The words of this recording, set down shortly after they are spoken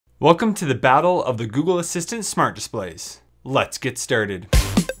Welcome to the battle of the Google Assistant smart displays. Let's get started.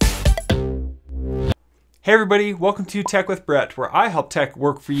 Hey everybody, welcome to Tech with Brett, where I help tech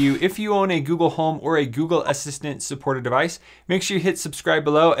work for you. If you own a Google Home or a Google Assistant supported device, make sure you hit subscribe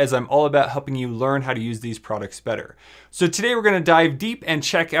below, as I'm all about helping you learn how to use these products better. So today we're going to dive deep and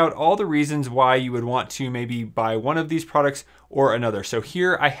check out all the reasons why you would want to maybe buy one of these products or another. So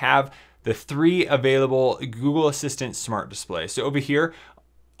here I have the 3 available Google Assistant smart displays. So over here,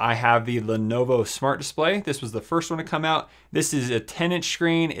 I have the Lenovo Smart Display. This was the first one to come out. This is a 10-inch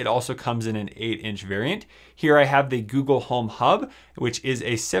screen. It also comes in an 8-inch variant. Here I have the Google Home Hub, which is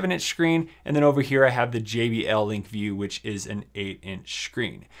a 7-inch screen. And then over here I have the JBL Link View, which is an 8-inch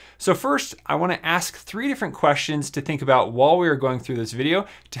screen. So first, I want to ask 3 different questions to think about while we are going through this video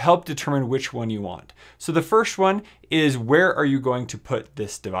to help determine which one you want. So the first one is, where are you going to put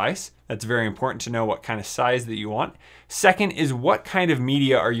this device? That's very important to know what kind of size that you want. Second is, what kind of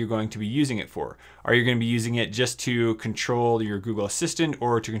media are you going to be using it for? Are you going to be using it just to control your Google Assistant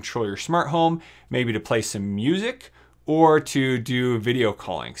or to control your smart home, maybe to play some music or to do video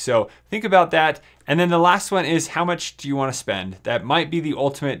calling? So think about that. And then the last one is, how much do you want to spend? That might be the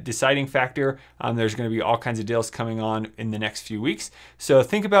ultimate deciding factor. There's going to be all kinds of deals coming on in the next few weeks. So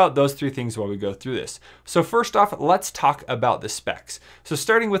think about those 3 things while we go through this. So first off, let's talk about the specs. So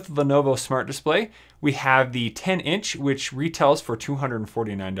starting with the Lenovo Smart Display, we have the 10-inch, which retails for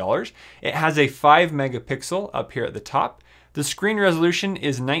 $249. It has a 5 megapixel up here at the top. The screen resolution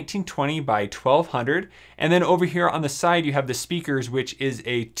is 1920 by 1200. And then over here on the side, you have the speakers, which is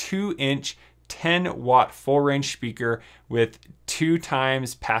a 2-inch 10-watt full range speaker with 2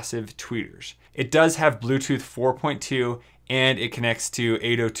 times passive tweeters. It does have Bluetooth 4.2 and it connects to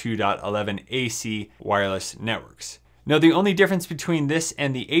 802.11 AC wireless networks. Now, the only difference between this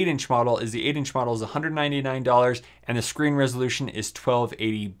and the 8-inch model is the 8-inch model is $199 and the screen resolution is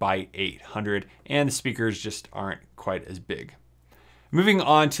 1280 by 800, and the speakers just aren't quite as big. Moving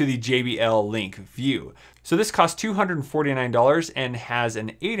on to the JBL Link View. So this costs $249 and has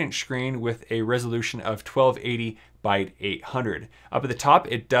an 8-inch screen with a resolution of 1280 by 800. Up at the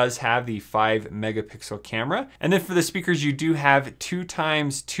top, it does have the 5 megapixel camera. And then for the speakers, you do have 2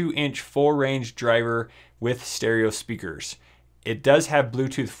 times 2-inch full range driver with stereo speakers. It does have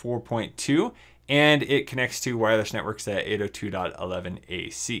Bluetooth 4.2 and it connects to wireless networks at 802.11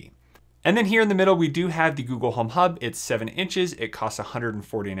 AC. And then here in the middle, we do have the Google Home Hub. It's 7 inches. It costs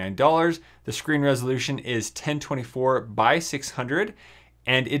 $149. The screen resolution is 1024 by 600.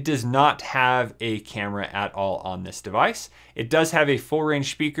 And it does not have a camera at all on this device. It does have a full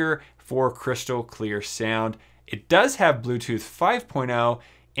range speaker for crystal clear sound. It does have Bluetooth 5.0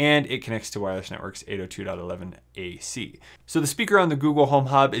 and it connects to wireless networks 802.11 AC. So the speaker on the Google Home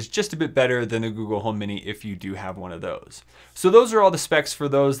Hub is just a bit better than the Google Home Mini if you do have one of those. So those are all the specs for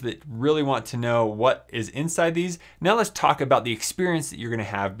those that really want to know what is inside these. Now let's talk about the experience that you're going to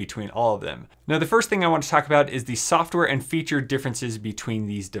have between all of them. Now the first thing I want to talk about is the software and feature differences between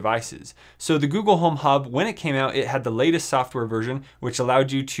these devices. So the Google Home Hub, when it came out, it had the latest software version, which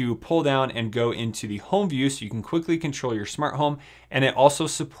allowed you to pull down and go into the home view so you can quickly control your smart home, and it also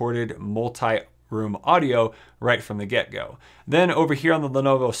supported multi-room audio right from the get-go. Then over here on the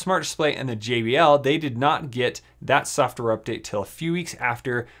Lenovo Smart Display and the JBL, they did not get that software update till a few weeks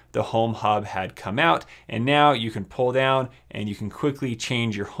after the Home Hub had come out. And now you can pull down and you can quickly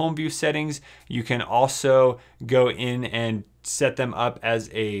change your home view settings. You can also go in and set them up as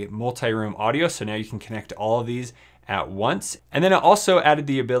a multi-room audio. So now you can connect all of these at once. And then it also added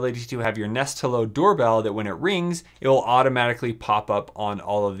the ability to have your Nest Hello doorbell that when it rings, it will automatically pop up on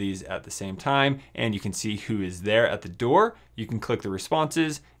all of these at the same time. And you can see who is there at the door. You can click the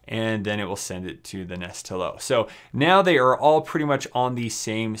responses and then it will send it to the Nest Hello. So now they are all pretty much on the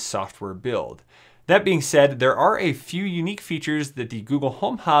same software build. That being said, there are a few unique features that the Google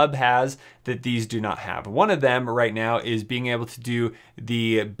Home Hub has that these do not have. One of them right now is being able to do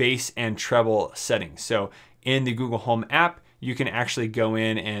the bass and treble settings. So in the Google Home app, you can actually go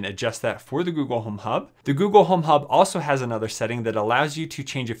in and adjust that for the Google Home Hub. The Google Home Hub also has another setting that allows you to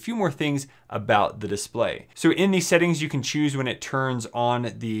change a few more things about the display. So in these settings, you can choose when it turns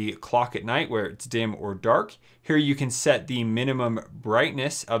on the clock at night, where it's dim or dark. Here you can set the minimum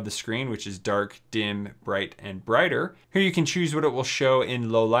brightness of the screen, which is dark, dim, bright, and brighter. Here you can choose what it will show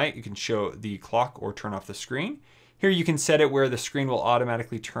in low light. You can show the clock or turn off the screen. Here you can set it where the screen will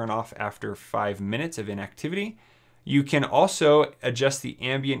automatically turn off after 5 minutes of inactivity. You can also adjust the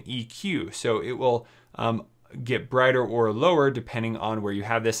ambient EQ, so it will get brighter or lower depending on where you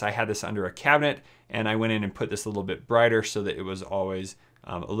have this. I had this under a cabinet and I went in and put this a little bit brighter so that it was always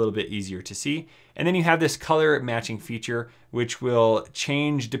a little bit easier to see. And then you have this color matching feature, which will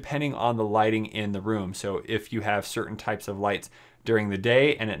change depending on the lighting in the room. So if you have certain types of lights during the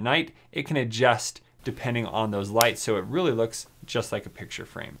day and at night, it can adjust depending on those lights, so it really looks just like a picture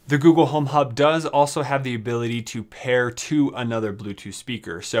frame. The Google Home Hub does also have the ability to pair to another Bluetooth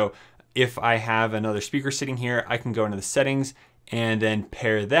speaker. So if I have another speaker sitting here, I can go into the settings and then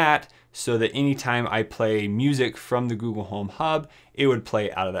pair that so that anytime I play music from the Google Home Hub, it would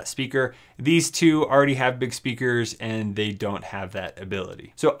play out of that speaker. These two already have big speakers and they don't have that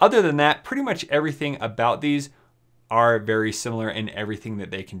ability. So other than that, pretty much everything about these are very similar in everything that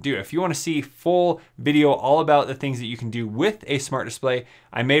they can do. If you want to see full video all about the things that you can do with a smart display,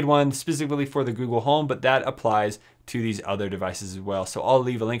 I made one specifically for the Google Home, but that applies to these other devices as well. So I'll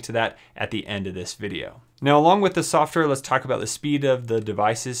leave a link to that at the end of this video. Now, along with the software, let's talk about the speed of the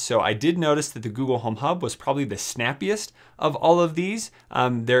devices. So I did notice that the Google Home Hub was probably the snappiest of all of these.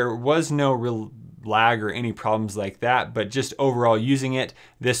 There was no real lag or any problems like that, but just overall using it,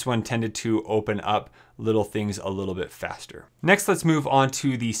 this one tended to open up little things a little bit faster. Next, let's move on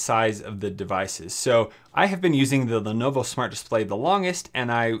to the size of the devices. So I have been using the Lenovo Smart Display the longest,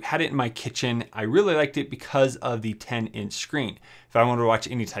 and I had it in my kitchen. I really liked it because of the 10-inch screen. If I wanted to watch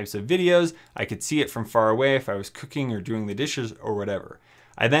any types of videos, I could see it from far away if I was cooking or doing the dishes or whatever.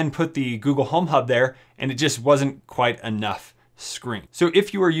 I then put the Google Home Hub there, and it just wasn't quite enough screen. So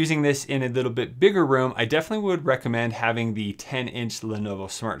if you are using this in a little bit bigger room, I definitely would recommend having the 10-inch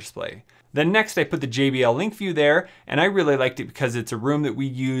Lenovo Smart Display. Then next I put the JBL Link View there, and I really liked it because it's a room that we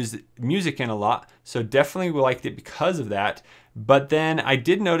use music in a lot, so definitely liked it because of that. But then I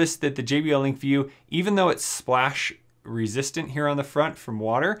did notice that the JBL Link View, even though it's splash resistant here on the front from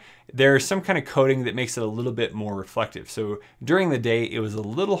water, there's some kind of coating that makes it a little bit more reflective. So during the day, it was a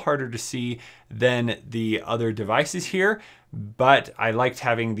little harder to see than the other devices here, but I liked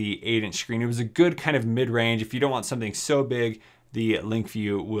having the 8-inch screen. It was a good kind of mid-range. If you don't want something so big, the Link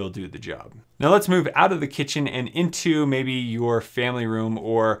View will do the job. Now let's move out of the kitchen and into maybe your family room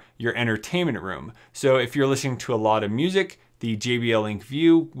or your entertainment room. So if you're listening to a lot of music, the JBL Link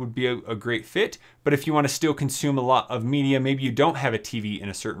View would be a great fit. But if you want to still consume a lot of media, maybe you don't have a TV in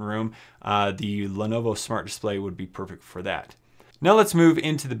a certain room, the Lenovo Smart Display would be perfect for that. Now let's move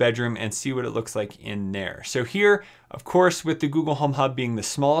into the bedroom and see what it looks like in there. So here, of course, with the Google Home Hub being the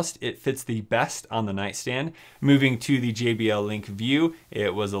smallest, it fits the best on the nightstand. Moving to the JBL Link View,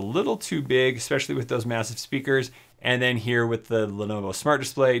 it was a little too big, especially with those massive speakers. And then here with the Lenovo Smart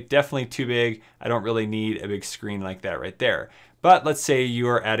Display, definitely too big. I don't really need a big screen like that right there. But let's say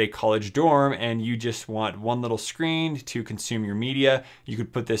you're at a college dorm and you just want one little screen to consume your media. You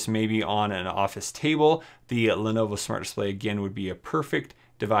could put this maybe on an office table. The Lenovo Smart Display, again, would be a perfect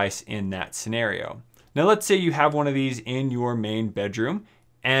device in that scenario. Now let's say you have one of these in your main bedroom,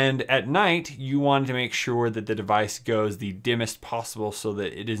 and at night you want to make sure that the device goes the dimmest possible so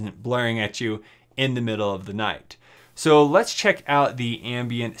that it isn't blaring at you in the middle of the night. So let's check out the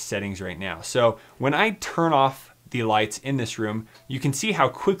ambient settings right now. So when I turn off the lights in this room, you can see how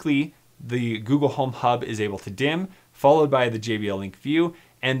quickly the Google Home Hub is able to dim, followed by the JBL Link View,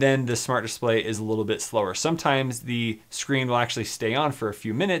 and then the Smart Display is a little bit slower. Sometimes the screen will actually stay on for a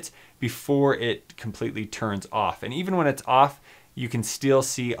few minutes before it completely turns off. And even when it's off, you can still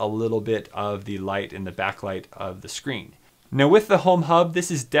see a little bit of the light in the backlight of the screen. Now with the Home Hub,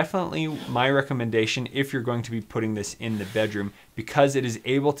 this is definitely my recommendation if you're going to be putting this in the bedroom, because it is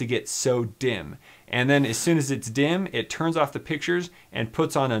able to get so dim. And then as soon as it's dim, it turns off the pictures and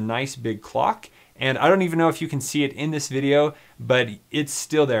puts on a nice big clock. And I don't even know if you can see it in this video, but it's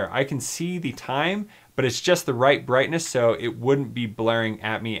still there. I can see the time, but it's just the right brightness, so it wouldn't be blaring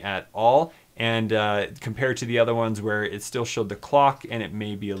at me at all. And compared to the other ones where it still showed the clock and it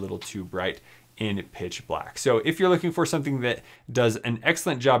may be a little too bright in pitch black. So if you're looking for something that does an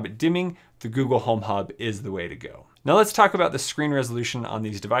excellent job at dimming, the Google Home Hub is the way to go. Now let's talk about the screen resolution on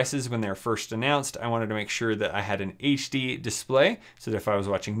these devices. When they're first announced, I wanted to make sure that I had an HD display so that if I was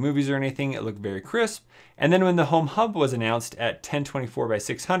watching movies or anything, it looked very crisp. And then when the Home Hub was announced at 1024 by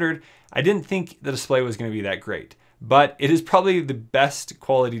 600, I didn't think the display was going to be that great. But it is probably the best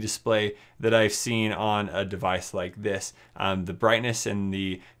quality display that I've seen on a device like this. The brightness and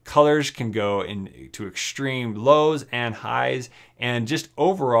the colors can go into extreme lows and highs, and just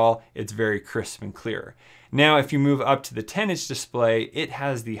overall, it's very crisp and clear. Now, if you move up to the 10-inch display, it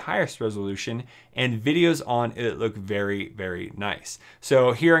has the highest resolution, and videos on it look very, very nice.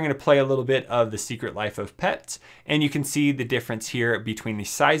 So here I'm going to play a little bit of The Secret Life of Pets, and you can see the difference here between the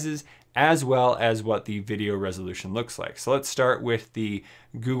sizes as well as what the video resolution looks like. So let's start with the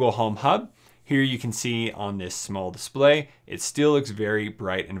Google Home Hub. Here you can see on this small display, it still looks very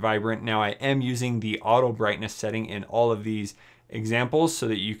bright and vibrant. Now I am using the auto brightness setting in all of these examples so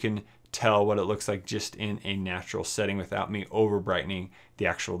that you can tell what it looks like just in a natural setting without me over brightening the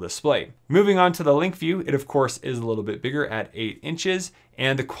actual display. Moving on to the link view, it of course is a little bit bigger at 8 inches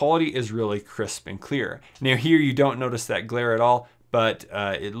and the quality is really crisp and clear. Now here you don't notice that glare at all, but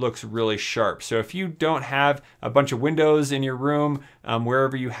it looks really sharp. So if you don't have a bunch of windows in your room,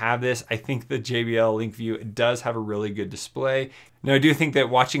 wherever you have this, I think the JBL Link View does have a really good display. Now I do think that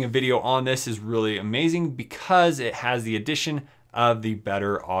watching a video on this is really amazing because it has the addition of the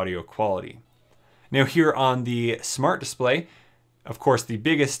better audio quality. Now here on the smart display, of course the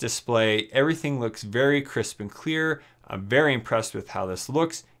biggest display, everything looks very crisp and clear. I'm very impressed with how this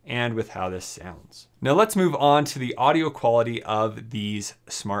looks and with how this sounds. Now let's move on to the audio quality of these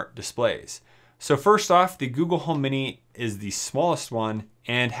smart displays. So first off, the Google Home Mini is the smallest one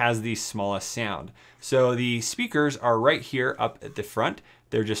and has the smallest sound. So the speakers are right here up at the front.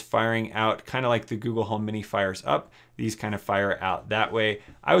 They're just firing out kind of like the Google Home Mini fires up. These kind of fire out that way.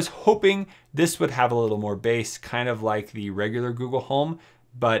 I was hoping this would have a little more bass, kind of like the regular Google Home,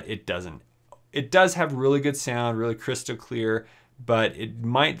 but it doesn't. It does have really good sound, really crystal clear, but it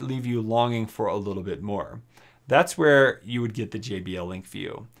might leave you longing for a little bit more. That's where you would get the JBL Link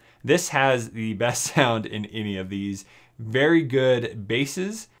View. This has the best sound in any of these. Very good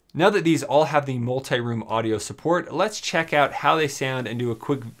basses. Now that these all have the multi-room audio support, let's check out how they sound and do a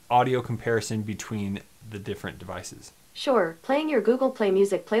quick audio comparison between the different devices. Sure, playing your Google Play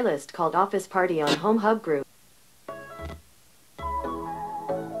Music playlist called Office Party on Home Hub Group.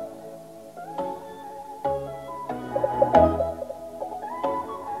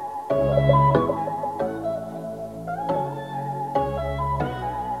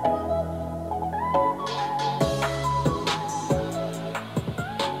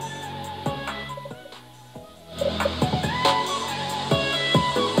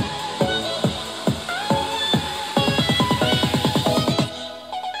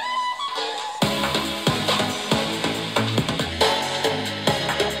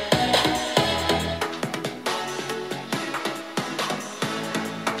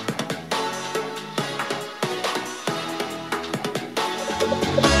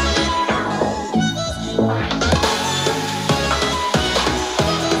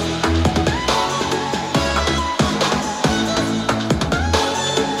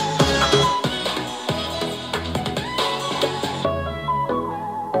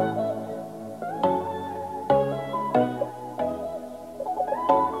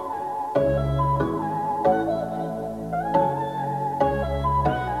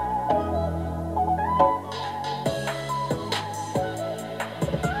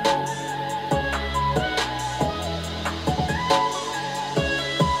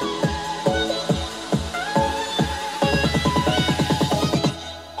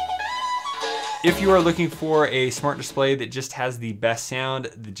 If you are looking for a smart display that just has the best sound,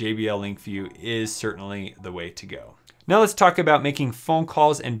 the JBL Link View is certainly the way to go. Now let's talk about making phone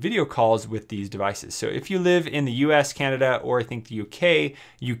calls and video calls with these devices. So if you live in the US, Canada, or I think the UK,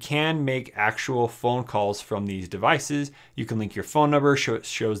 you can make actual phone calls from these devices. You can link your phone number, it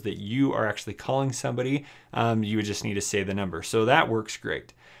shows that you are actually calling somebody. You would just need to say the number. So that works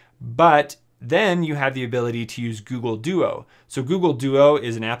great. But then you have the ability to use Google Duo. So Google Duo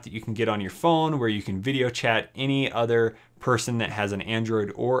is an app that you can get on your phone where you can video chat any other person that has an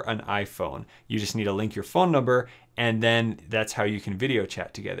Android or an iPhone. You just need to link your phone number and then that's how you can video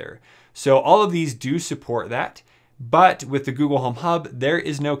chat together. So all of these do support that, but with the Google Home Hub, there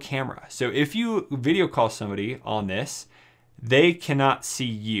is no camera. So if you video call somebody on this, they cannot see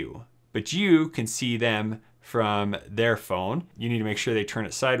you, but you can see them from their phone. You need to make sure they turn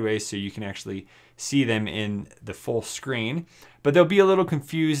it sideways so you can actually see them in the full screen, but they'll be a little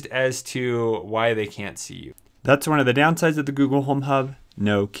confused as to why they can't see you. That's one of the downsides of the Google Home Hub,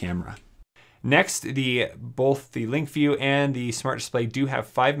 no camera. Next, both the Link View and the Smart Display do have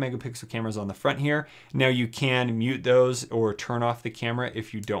 5 megapixel cameras on the front here. Now you can mute those or turn off the camera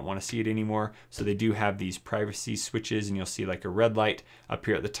if you don't want to see it anymore. So they do have these privacy switches and you'll see like a red light up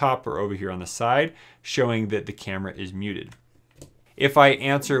here at the top or over here on the side showing that the camera is muted. If I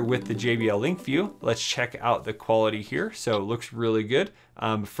answer with the JBL Link View, let's check out the quality here. So it looks really good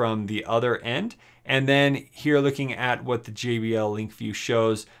from the other end. And then here looking at what the JBL Link View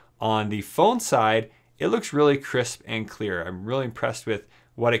shows on the phone side, it looks really crisp and clear. I'm really impressed with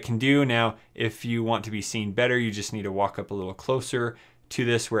what it can do. Now, if you want to be seen better, you just need to walk up a little closer to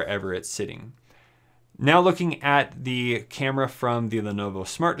this wherever it's sitting. Now looking at the camera from the Lenovo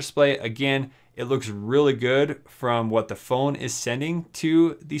Smart Display, again, it looks really good from what the phone is sending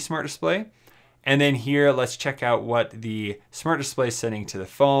to the Smart Display. And then here, let's check out what the smart display is setting to the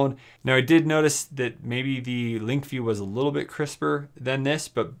phone. Now I did notice that maybe the link view was a little bit crisper than this,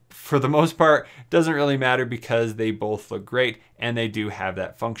 but for the most part, it doesn't really matter because they both look great and they do have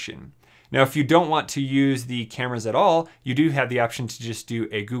that function. Now, if you don't want to use the cameras at all, you do have the option to just do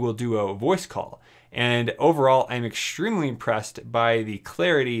a Google Duo voice call. And overall, I'm extremely impressed by the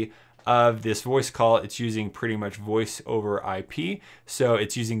clarity of this voice call. It's using pretty much voice over IP. So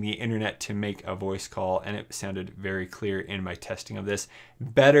it's using the internet to make a voice call, and it sounded very clear in my testing of this,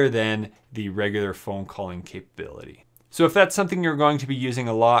 better than the regular phone calling capability. So if that's something you're going to be using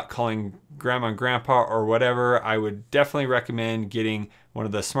a lot, calling grandma and grandpa or whatever, I would definitely recommend getting one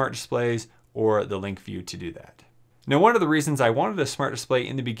of the smart displays or the link view to do that. Now, one of the reasons I wanted a smart display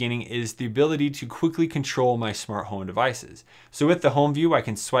in the beginning is the ability to quickly control my smart home devices. So with the home view, I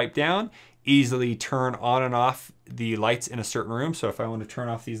can swipe down, easily turn on and off the lights in a certain room. So if I want to turn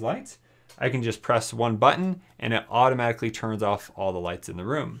off these lights, I can just press one button and it automatically turns off all the lights in the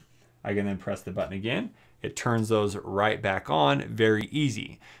room. I can then press the button again. It turns those right back on, very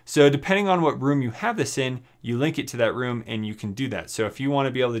easy. So depending on what room you have this in, you link it to that room and you can do that. So if you want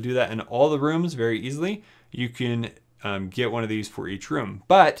to be able to do that in all the rooms very easily, you can get one of these for each room.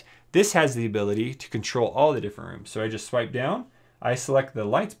 But this has the ability to control all the different rooms. So I just swipe down, I select the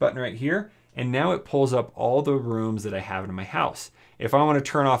lights button right here, and now it pulls up all the rooms that I have in my house. If I want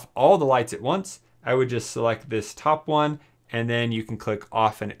to turn off all the lights at once, I would just select this top one, and then you can click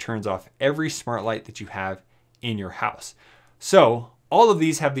off and it turns off every smart light that you have in your house. So all of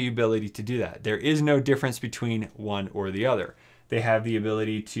these have the ability to do that. There is no difference between one or the other. They have the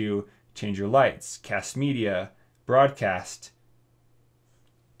ability to change your lights, cast media, broadcast,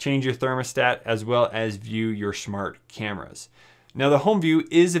 change your thermostat, as well as view your smart cameras. Now the home view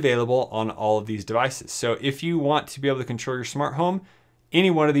is available on all of these devices. So if you want to be able to control your smart home, any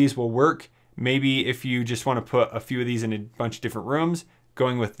one of these will work. Maybe if you just want to put a few of these in a bunch of different rooms,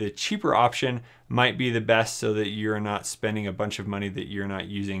 going with the cheaper option might be the best so that you're not spending a bunch of money that you're not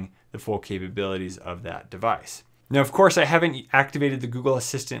using the full capabilities of that device. Now, of course, I haven't activated the Google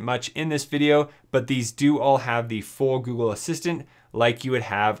Assistant much in this video, but these do all have the full Google Assistant like you would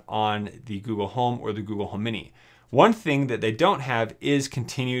have on the Google Home or the Google Home Mini. One thing that they don't have is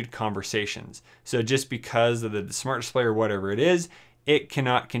continued conversations. So just because of the smart display or whatever it is, it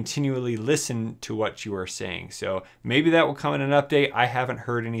cannot continually listen to what you are saying. So maybe that will come in an update. I haven't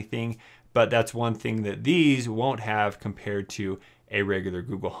heard anything, but that's one thing that these won't have compared to a regular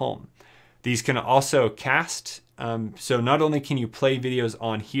Google Home. These can also cast. So not only can you play videos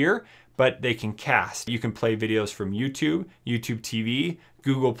on here, but they can cast. You can play videos from YouTube, YouTube TV,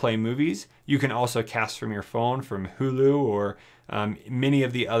 Google Play Movies. You can also cast from your phone, from Hulu, or many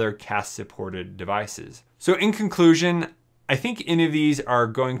of the other cast supported devices. So in conclusion, I think any of these are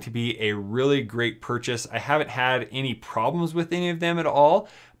going to be a really great purchase. I haven't had any problems with any of them at all,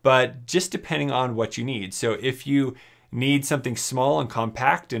 but just depending on what you need. So if you need something small and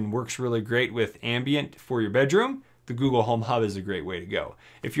compact and works really great with ambient for your bedroom, the Google Home Hub is a great way to go.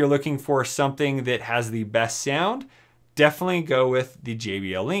 If you're looking for something that has the best sound, definitely go with the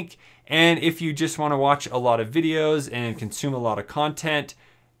JBL Link. And if you just want to watch a lot of videos and consume a lot of content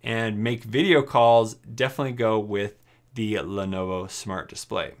and make video calls, definitely go with the Lenovo Smart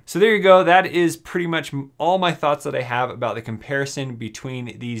Display. So there you go. That is pretty much all my thoughts that I have about the comparison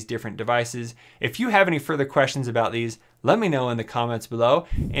between these different devices. If you have any further questions about these, let me know in the comments below.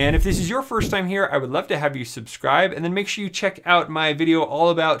 And if this is your first time here, I would love to have you subscribe, and then make sure you check out my video all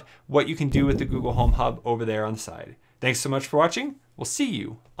about what you can do with the Google Home Hub over there on the side. Thanks so much for watching. We'll see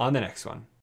you on the next one.